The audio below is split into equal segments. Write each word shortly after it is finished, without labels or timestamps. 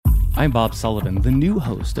I'm Bob Sullivan, the new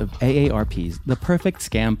host of AARP's The Perfect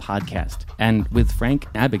Scam podcast. And with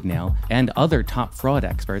Frank Abagnale and other top fraud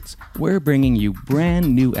experts, we're bringing you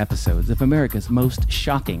brand new episodes of America's most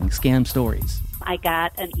shocking scam stories. I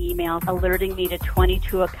got an email alerting me to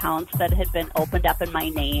 22 accounts that had been opened up in my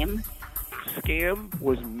name. Scam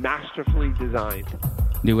was masterfully designed.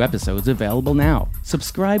 New episodes available now.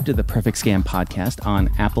 Subscribe to the Perfect Scam podcast on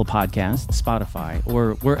Apple Podcasts, Spotify,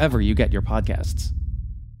 or wherever you get your podcasts.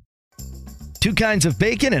 Two kinds of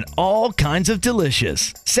bacon and all kinds of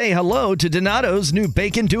delicious. Say hello to Donato's new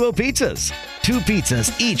Bacon Duo pizzas. Two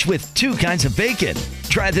pizzas, each with two kinds of bacon.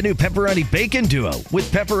 Try the new Pepperoni Bacon Duo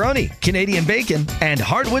with pepperoni, Canadian bacon, and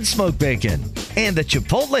hardwood smoked bacon. And the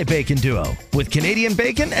Chipotle Bacon Duo with Canadian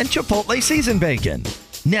bacon and Chipotle seasoned bacon.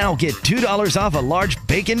 Now get $2 off a large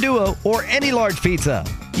Bacon Duo or any large pizza.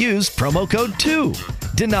 Use promo code 2.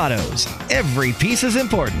 Donato's. Every piece is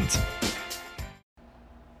important.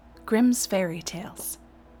 Grimm's Fairy Tales,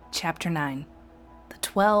 Chapter 9, The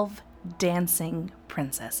 12 Dancing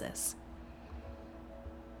Princesses.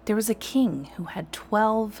 There was a king who had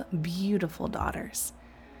 12 beautiful daughters.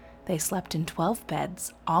 They slept in 12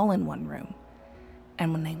 beds, all in one room.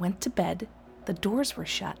 And when they went to bed, the doors were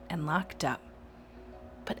shut and locked up.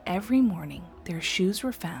 But every morning their shoes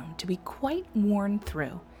were found to be quite worn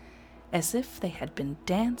through, as if they had been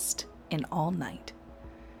danced in all night.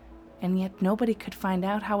 And yet nobody could find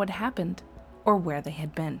out how it happened or where they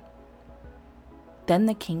had been. Then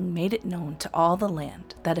the king made it known to all the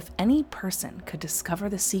land that if any person could discover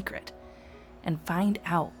the secret and find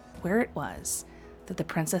out where it was that the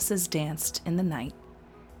princesses danced in the night,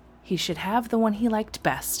 he should have the one he liked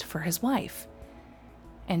best for his wife,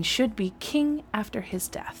 and should be king after his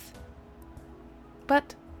death.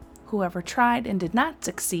 But whoever tried and did not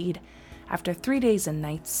succeed after 3 days and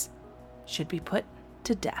nights should be put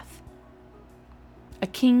to death. A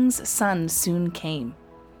king's son soon came.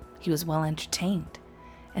 He was well entertained,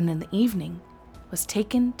 and in the evening was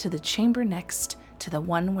taken to the chamber next to the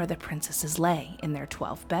one where the princesses lay in their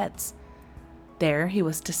 12 beds. There he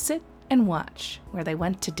was to sit and watch where they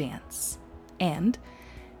went to dance, and,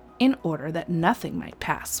 in order that nothing might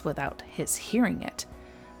pass without his hearing it,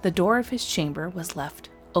 the door of his chamber was left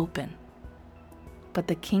open. But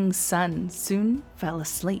the king's son soon fell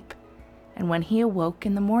asleep, and when he awoke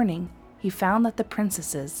in the morning, he found that the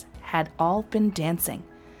princesses had all been dancing,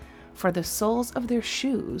 for the soles of their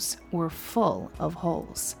shoes were full of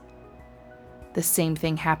holes. The same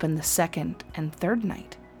thing happened the second and third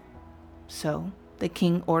night. So the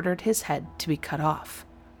king ordered his head to be cut off.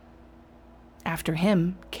 After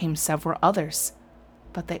him came several others,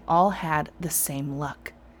 but they all had the same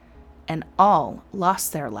luck, and all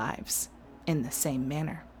lost their lives in the same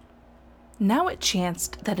manner. Now it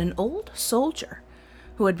chanced that an old soldier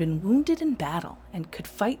who had been wounded in battle and could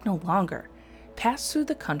fight no longer, passed through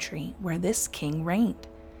the country where this king reigned.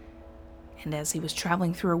 And as he was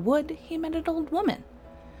traveling through a wood, he met an old woman,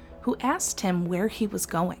 who asked him where he was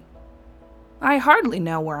going. "I hardly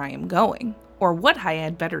know where I am going, or what I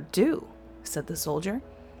had better do," said the soldier,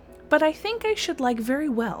 "but I think I should like very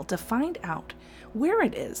well to find out where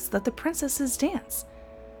it is that the princesses dance,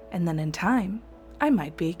 and then in time I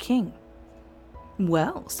might be a king."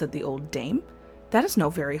 "Well," said the old dame, "that is no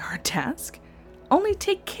very hard task. Only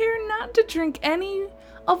take care not to drink any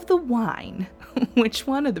of the wine which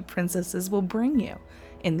one of the princesses will bring you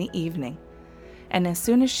in the evening. And as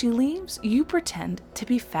soon as she leaves, you pretend to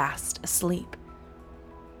be fast asleep."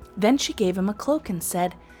 Then she gave him a cloak and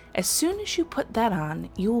said, "As soon as you put that on,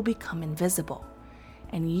 you will become invisible,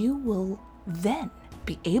 and you will then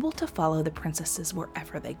be able to follow the princesses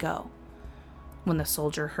wherever they go." When the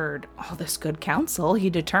soldier heard all this good counsel, he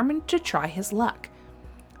determined to try his luck.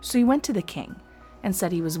 So he went to the king and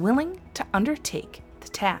said he was willing to undertake the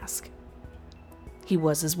task. He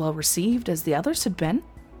was as well received as the others had been,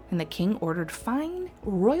 and the king ordered fine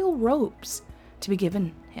royal robes to be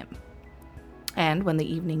given him. And when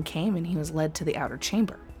the evening came and he was led to the outer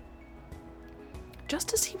chamber,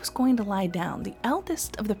 just as he was going to lie down, the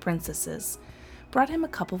eldest of the princesses brought him a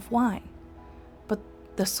cup of wine. But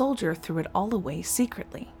the soldier threw it all away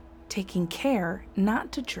secretly, taking care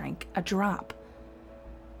not to drink a drop.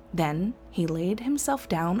 Then he laid himself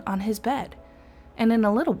down on his bed, and in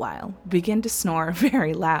a little while began to snore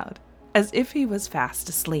very loud, as if he was fast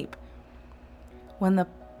asleep. When the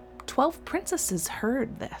 12 princesses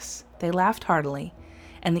heard this, they laughed heartily,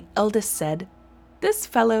 and the eldest said, "This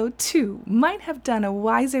fellow, too, might have done a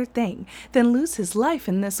wiser thing than lose his life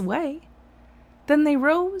in this way." Then they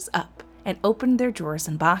rose up and opened their drawers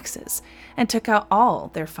and boxes, and took out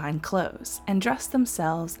all their fine clothes, and dressed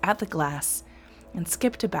themselves at the glass, and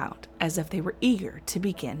skipped about as if they were eager to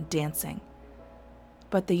begin dancing.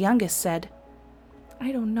 But the youngest said,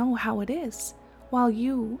 "I don't know how it is. While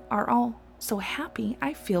you are all so happy,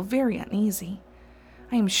 I feel very uneasy.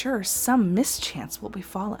 I am sure some mischance will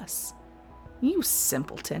befall us." "You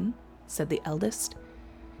simpleton," said the eldest.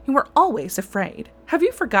 "You are always afraid. Have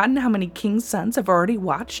you forgotten how many kings' sons have already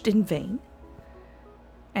watched in vain?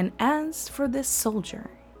 And as for this soldier,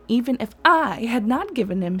 even if I had not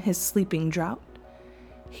given him his sleeping draught,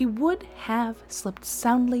 he would have slept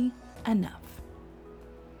soundly enough."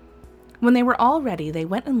 When they were all ready, they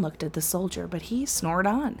went and looked at the soldier, but he snored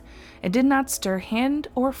on and did not stir hand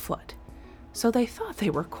or foot, so they thought they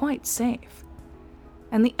were quite safe.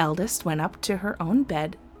 And the eldest went up to her own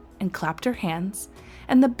bed and clapped her hands,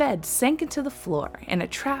 and the bed sank into the floor, and a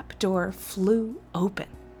trap door flew open.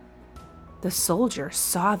 The soldier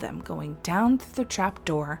saw them going down through the trap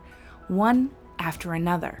door, one after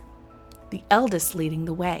another, the eldest leading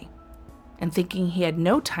the way. And thinking he had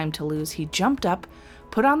no time to lose, he jumped up,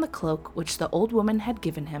 put on the cloak which the old woman had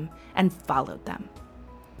given him, and followed them.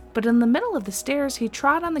 But in the middle of the stairs he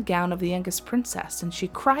trod on the gown of the youngest princess, and she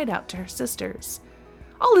cried out to her sisters,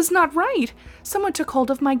 "All is not right! Someone took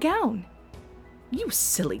hold of my gown." "You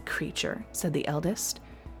silly creature," said the eldest.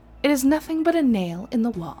 "It is nothing but a nail in the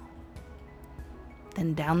wall."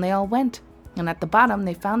 Then down they all went, and at the bottom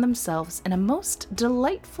they found themselves in a most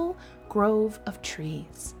delightful grove of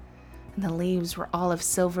trees, and the leaves were all of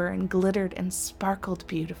silver and glittered and sparkled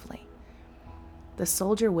beautifully. The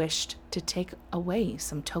soldier wished to take away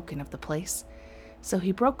some token of the place, so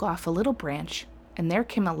he broke off a little branch, and there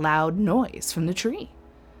came a loud noise from the tree.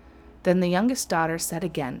 Then the youngest daughter said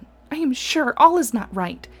again, "I am sure all is not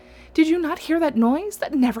right. Did you not hear that noise?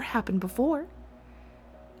 That never happened before."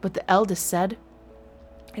 But the eldest said,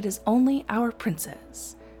 "It is only our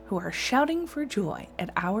princes who are shouting for joy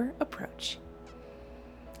at our approach."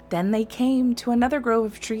 Then they came to another grove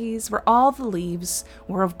of trees where all the leaves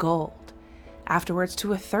were of gold, afterwards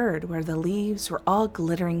to a third where the leaves were all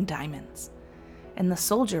glittering diamonds. And the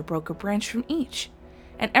soldier broke a branch from each,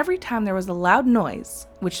 and every time there was a loud noise,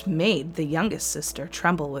 which made the youngest sister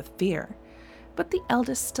tremble with fear. But the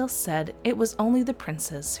eldest still said it was only the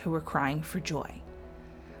princes who were crying for joy.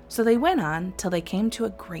 So they went on till they came to a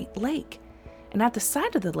great lake, and at the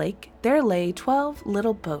side of the lake there lay 12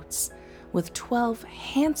 little boats with 12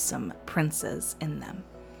 handsome princes in them,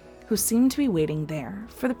 who seemed to be waiting there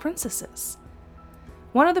for the princesses.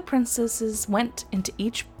 One of the princesses went into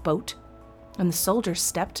each boat, and the soldier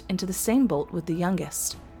stepped into the same boat with the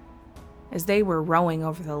youngest. As they were rowing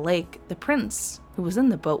over the lake, the prince, who was in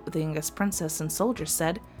the boat with the youngest princess and soldier,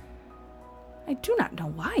 said, "I do not know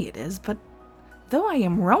why it is, but though I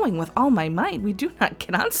am rowing with all my might, we do not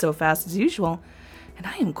get on so fast as usual, and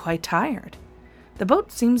I am quite tired. The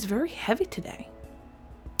boat seems very heavy today."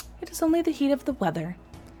 "It is only the heat of the weather,"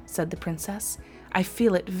 said the princess. "I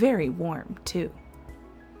feel it very warm, too."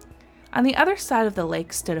 On the other side of the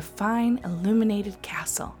lake stood a fine, illuminated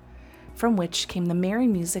castle, from which came the merry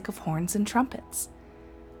music of horns and trumpets.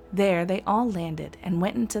 There they all landed and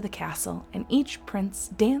went into the castle, and each prince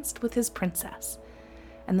danced with his princess,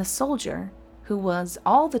 and the soldier, who was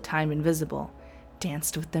all the time invisible,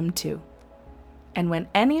 danced with them too. And when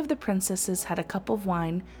any of the princesses had a cup of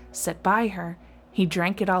wine set by her, he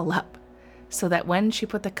drank it all up, so that when she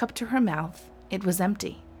put the cup to her mouth, it was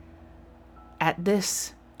empty. At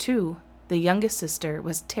this, too, the youngest sister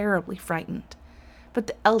was terribly frightened, but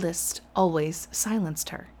the eldest always silenced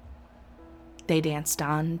her. They danced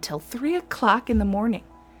on till 3 o'clock in the morning,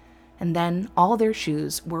 and then all their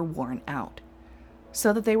shoes were worn out,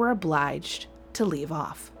 so that they were obliged to leave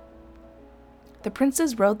off. The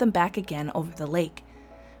princes rowed them back again over the lake,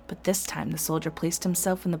 but this time the soldier placed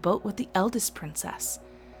himself in the boat with the eldest princess,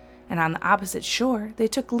 and on the opposite shore they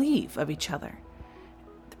took leave of each other,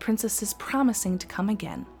 the princesses promising to come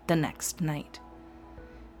again the next night.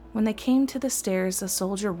 When they came to the stairs, the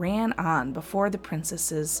soldier ran on before the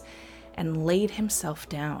princesses and laid himself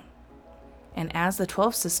down. And as the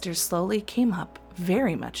 12 sisters slowly came up,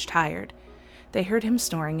 very much tired, they heard him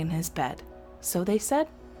snoring in his bed. So they said,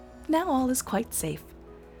 "Now all is quite safe."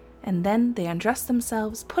 And then they undressed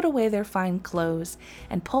themselves, put away their fine clothes,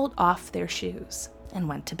 and pulled off their shoes, and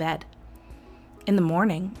went to bed. In the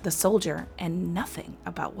morning, the soldier knew nothing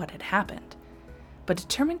about what had happened, but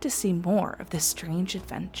determined to see more of this strange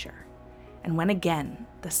adventure, and went again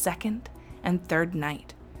the second and third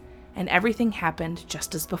night, and everything happened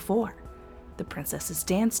just as before. The princesses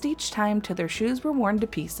danced each time till their shoes were worn to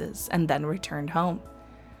pieces, and then returned home.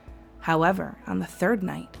 However, on the third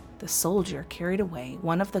night, the soldier carried away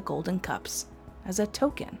one of the golden cups as a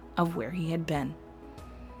token of where he had been.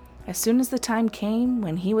 As soon as the time came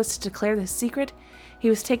when he was to declare the secret, he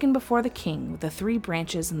was taken before the king with the 3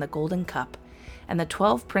 branches and the golden cup, and the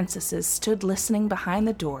 12 princesses stood listening behind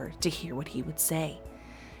the door to hear what he would say.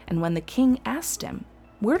 And when the king asked him,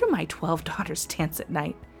 "Where do my 12 daughters dance at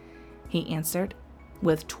night?" he answered,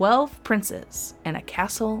 "With 12 princes in a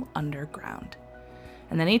castle underground."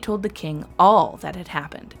 And then he told the king all that had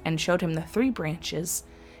happened and showed him the 3 branches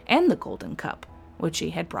and the golden cup, which he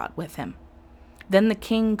had brought with him. Then the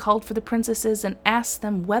king called for the princesses and asked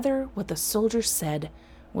them whether what the soldier said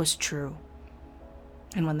was true.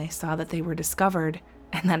 And when they saw that they were discovered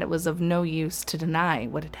and that it was of no use to deny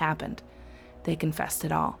what had happened, they confessed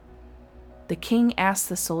it all. The king asked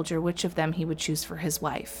the soldier which of them he would choose for his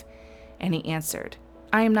wife, and he answered,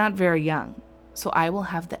 "I am not very young, so I will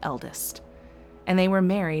have the eldest." And they were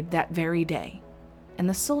married that very day, and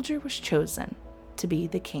the soldier was chosen to be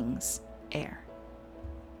the king's heir.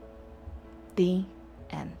 The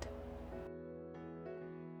end.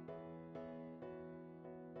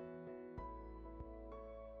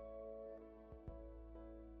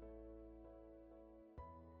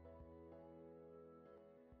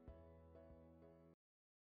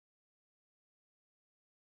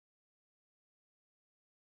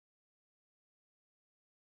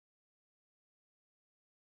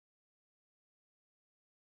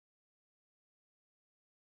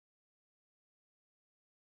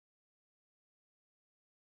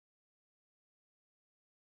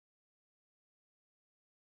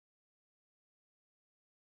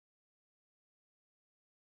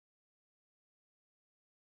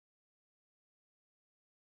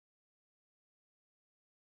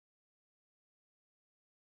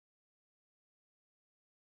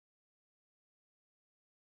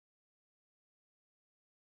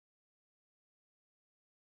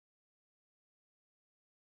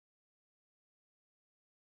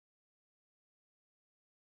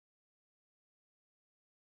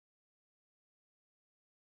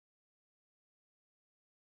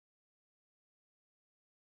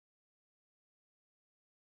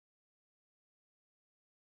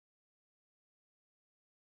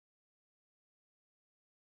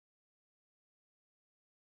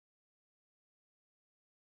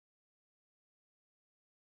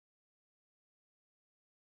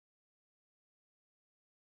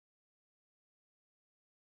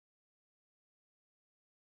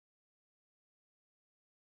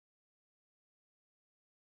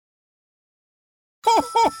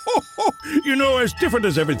 You know, as different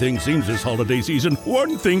as everything seems this holiday season,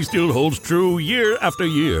 one thing still holds true year after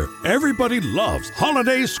year. Everybody loves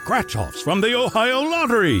holiday scratch-offs from the Ohio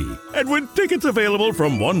Lottery. And with tickets available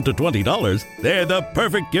from $1 to $20, they're the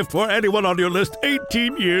perfect gift for anyone on your list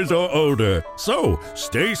 18 years or older. So,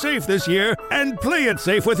 stay safe this year and play it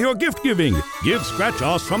safe with your gift giving. Give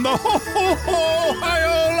scratch-offs from the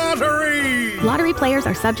Ohio Lottery! Lottery players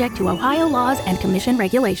are subject to Ohio laws and commission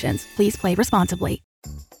regulations. Please play responsibly.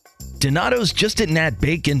 Donato's just didn't add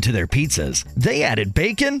bacon to their pizzas. They added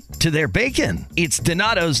bacon to their bacon. It's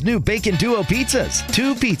Donato's new Bacon Duo pizzas.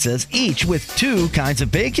 2 pizzas, each with 2 kinds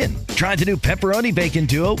of bacon. Try the new Pepperoni Bacon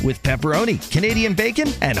Duo with pepperoni, Canadian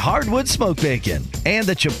bacon, and hardwood smoked bacon. And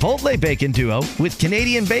the Chipotle Bacon Duo with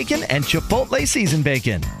Canadian bacon and Chipotle seasoned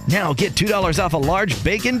bacon. Now get $2 off a large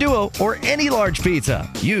Bacon Duo or any large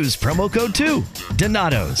pizza. Use promo code 2.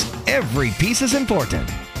 Donato's. Every piece is important.